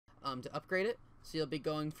to upgrade it. So you'll be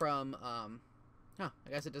going from, I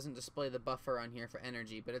guess it doesn't display the buffer on here for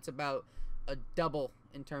energy, but it's about a double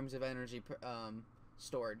in terms of energy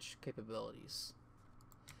storage capabilities.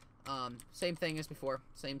 Same thing as before,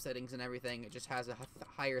 same settings and everything, it just has a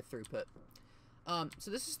higher throughput. So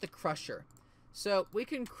this is the crusher. So we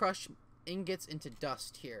can crush ingots into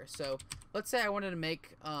dust here. So let's say I wanted to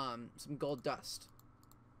make some gold dust.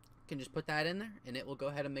 Can just put that in there and it will go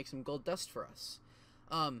ahead and make some gold dust for us.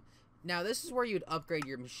 Now this is where you'd upgrade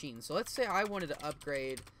your machine. So let's say I wanted to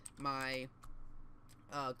upgrade my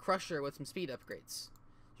crusher with some speed upgrades.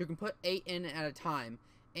 You can put 8 in at a time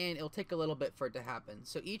and it'll take a little bit for it to happen.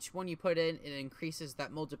 So each one you put in, it increases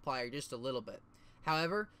that multiplier just a little bit.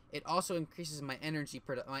 However, it also increases my energy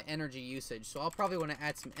usage. So I'll probably want to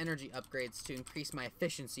add some energy upgrades to increase my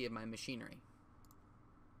efficiency of my machinery.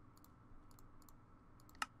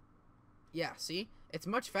 Yeah, see? It's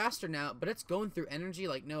much faster now, but it's going through energy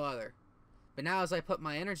like no other. But now as I put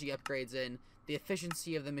my energy upgrades in, the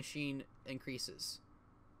efficiency of the machine increases.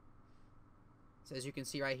 So as you can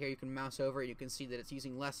see right here, you can mouse over it, you can see that it's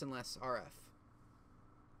using less and less RF.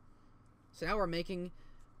 So now we're making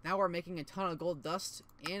a ton of gold dust,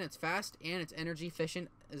 and it's fast, and it's energy efficient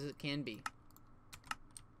as it can be.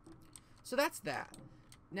 So that's that.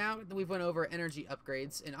 Now that we've went over energy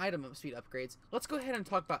upgrades and item speed upgrades, let's go ahead and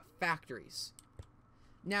talk about factories.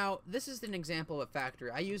 Now, this is an example of a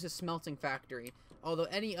factory. I use a smelting factory, although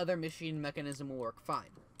any other machine mechanism will work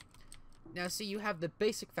fine. Now, see, you have the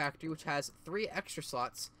basic factory, which has 3 extra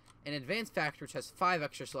slots, an advanced factory, which has 5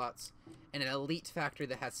 extra slots, and an elite factory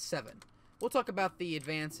that has 7. We'll talk about the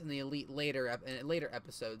advanced and the elite later in later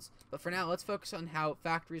episodes, but for now, let's focus on how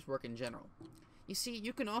factories work in general. You see,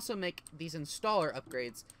 you can also make these installer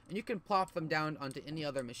upgrades, and you can plop them down onto any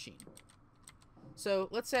other machine. So,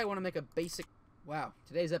 let's say I want to make a basic... Wow,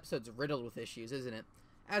 today's episode's riddled with issues, isn't it?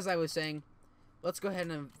 As I was saying, let's go ahead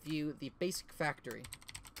and view the basic factory.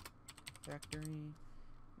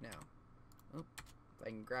 Now. Oh, if I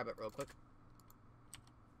can grab it real quick.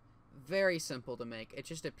 Very simple to make. It's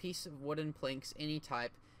just a piece of wooden planks, any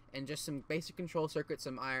type, and just some basic control circuits,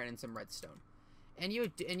 some iron, and some redstone. And you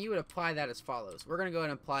would apply that as follows. We're going to go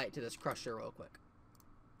ahead and apply it to this crusher real quick.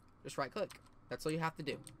 Just right click. That's all you have to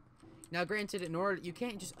do. Now granted, in order, you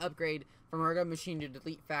can't just upgrade from a regular machine to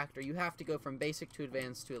elite factory. You have to go from basic to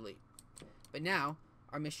advanced to elite. But now,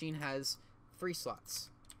 our machine has 3 slots.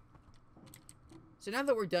 So now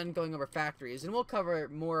that we're done going over factories, and we'll cover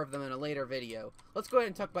more of them in a later video, let's go ahead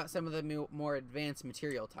and talk about some of the more advanced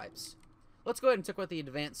material types. Let's go ahead and talk about the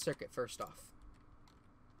advanced circuit first off.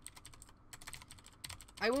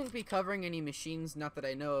 I won't be covering any machines, not that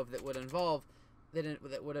I know of, that would involve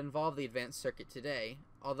the advanced circuit today.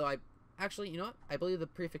 Although actually, you know what? I believe the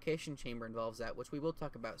Purification Chamber involves that, which we will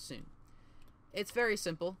talk about soon. It's very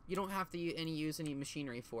simple. You don't have to use any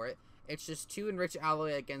machinery for it. It's just 2 enriched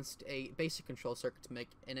alloy against a basic control circuit to make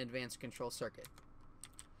an advanced control circuit.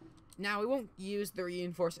 Now, we won't use the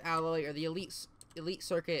reinforced alloy or the elite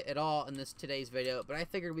circuit at all in today's video, but I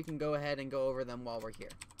figured we can go ahead and go over them while we're here.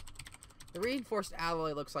 The reinforced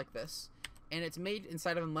alloy looks like this, and it's made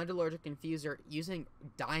inside of a metallurgic infuser using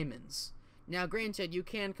diamonds. Now, granted, you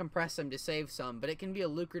can compress them to save some, but it can be a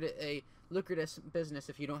lucrative business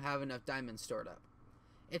if you don't have enough diamonds stored up.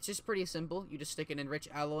 It's just pretty simple. You just stick an enriched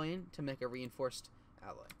alloy in to make a reinforced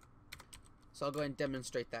alloy. So I'll go ahead and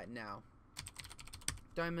demonstrate that now.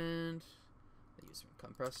 Diamond. I use some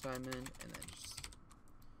compressed diamond, and then just,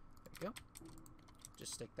 there you go.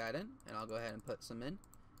 Just stick that in, and I'll go ahead and put some in,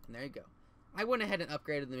 and there you go. I went ahead and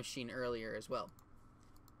upgraded the machine earlier as well.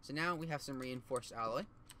 So now we have some reinforced alloy.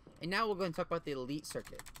 And now we'll go and talk about the elite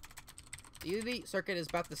circuit. The elite circuit is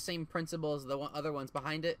about the same principle as the other ones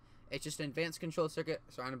behind it. It's just an advanced control circuit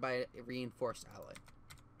surrounded by a reinforced alloy.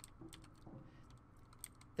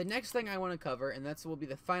 The next thing I want to cover, and that will be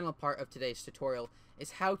the final part of today's tutorial,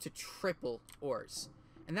 is how to triple ores.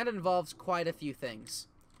 And that involves quite a few things.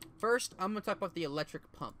 First, I'm going to talk about the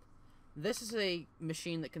electric pump. This is a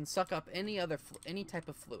machine that can suck up any type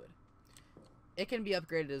of fluid. It can be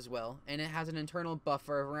upgraded as well, and it has an internal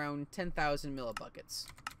buffer of around 10,000 millibuckets.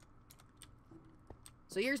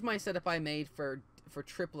 So here's my setup I made for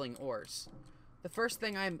tripling ores. The first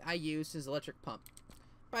thing I use is electric pump.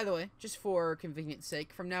 By the way, just for convenience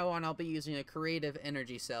sake, from now on I'll be using a creative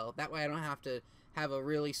energy cell. That way I don't have to have a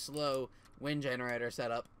really slow wind generator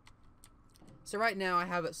set up. So right now I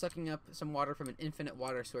have it sucking up some water from an infinite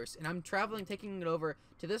water source, and I'm taking it over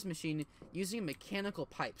to this machine using mechanical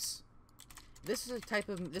pipes. This is a type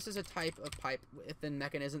of pipe within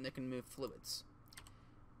Mekanism that can move fluids.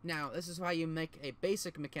 Now, this is how you make a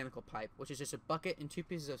basic mechanical pipe, which is just a bucket and 2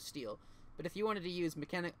 pieces of steel. But if you wanted to use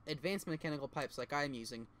advanced mechanical pipes like I'm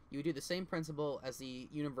using, you would do the same principle as the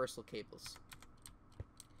universal cables.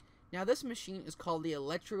 Now this machine is called the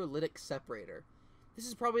Electrolytic Separator. This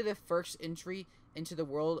is probably the first entry into the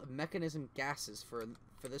world of Mekanism gases for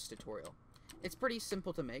this tutorial. It's pretty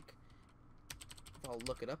simple to make. I'll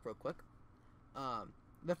look it up real quick.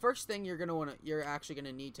 The first thing you're actually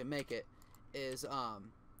gonna need to make it is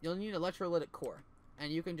you'll need an electrolytic core,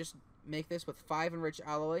 and you can just make this with 5 enriched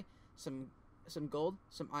alloy, some gold,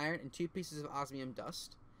 some iron, and 2 pieces of osmium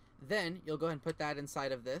dust. Then you'll go ahead and put that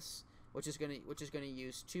inside of this, which is gonna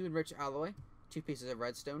use 2 enriched alloy, 2 pieces of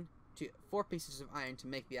redstone, 4 pieces of iron to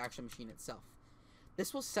make the actual machine itself.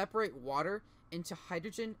 This will separate water into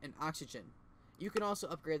hydrogen and oxygen. You can also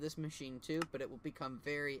upgrade this machine too, but it will become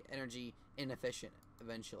very energy inefficient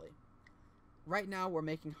eventually. Right now we're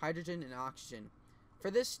making hydrogen and oxygen. For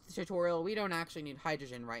this tutorial, we don't actually need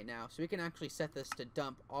hydrogen right now, so we can actually set this to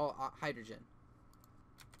dump all hydrogen.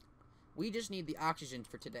 We just need the oxygen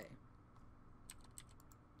for today.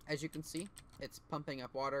 As you can see, it's pumping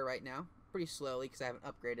up water right now, pretty slowly because I haven't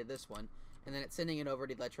upgraded this one, and then it's sending it over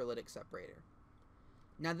to the electrolytic separator.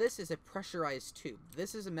 Now this is a pressurized tube.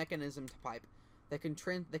 This is a Mekanism pipe that can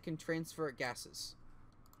transfer gases.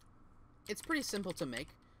 It's pretty simple to make.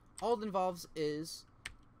 All it involves is,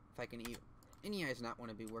 if I can any eyes not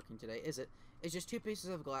want to be working today, is it? It's just 2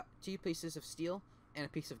 pieces of steel and a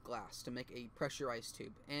piece of glass to make a pressurized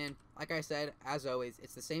tube. And like I said, as always,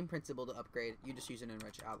 it's the same principle to upgrade. You just use an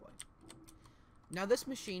enriched alloy. Now this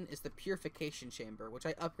machine is the Purification Chamber, which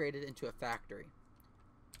I upgraded into a factory.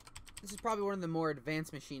 This is probably one of the more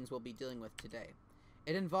advanced machines we'll be dealing with today.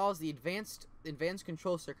 It involves the advanced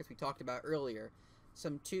control circuits we talked about earlier,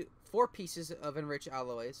 4 pieces of enriched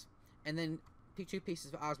alloys, and then 2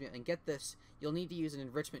 pieces of osmium. And get this, you'll need to use an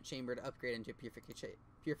enrichment chamber to upgrade into a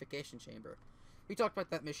purification chamber. We talked about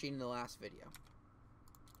that machine in the last video.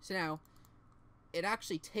 So now, it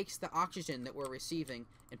actually takes the oxygen that we're receiving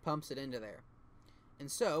and pumps it into there. And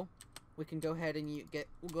so, we can go ahead and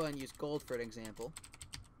we'll go ahead and use gold for an example.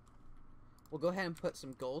 We'll go ahead and put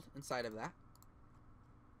some gold inside of that.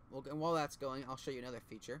 And while that's going, I'll show you another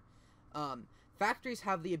feature. Factories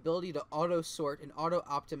have the ability to auto-sort and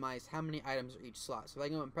auto-optimize how many items are each slot. So if I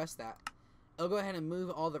go and press that, it'll go ahead and move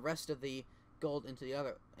all the rest of the gold into the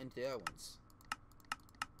other ones.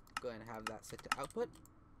 Go ahead and have that set to output.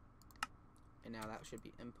 And now that should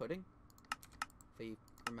be inputting. If you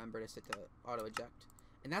remember to set to auto-eject.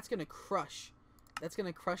 And that's gonna crush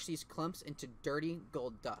these clumps into dirty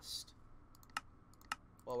gold dust.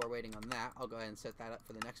 While we're waiting on that, I'll go ahead and set that up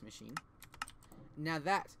for the next machine. Now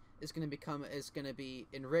that is going to be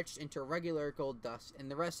enriched into regular gold dust,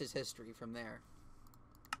 and the rest is history from there.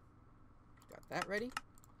 Got that ready.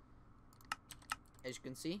 As you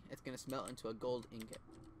can see, it's going to smelt into a gold ingot.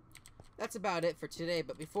 That's about it for today,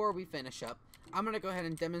 but before we finish up, I'm going to go ahead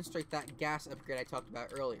and demonstrate that gas upgrade I talked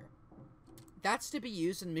about earlier. That's to be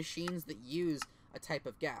used in machines that use a type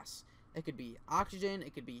of gas. It could be oxygen,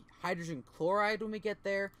 it could be hydrogen chloride when we get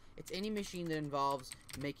there. It's any machine that involves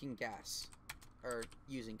making gas, or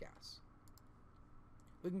using gas.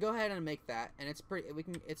 We can go ahead and make that, and it's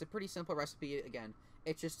a pretty simple recipe again.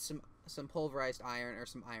 It's just some pulverized iron or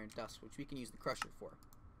some iron dust, which we can use the crusher for.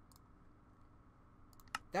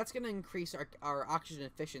 That's going to increase our oxygen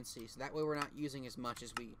efficiency, so that way we're not using as much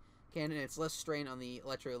as we can, and it's less strain on the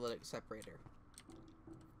electrolytic separator.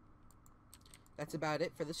 That's about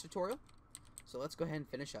it for this tutorial, so let's go ahead and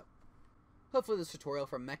finish up. Hopefully this tutorial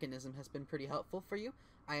from Mekanism has been pretty helpful for you.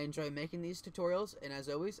 I enjoy making these tutorials, and as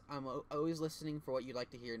always, I'm always listening for what you'd like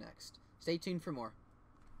to hear next. Stay tuned for more.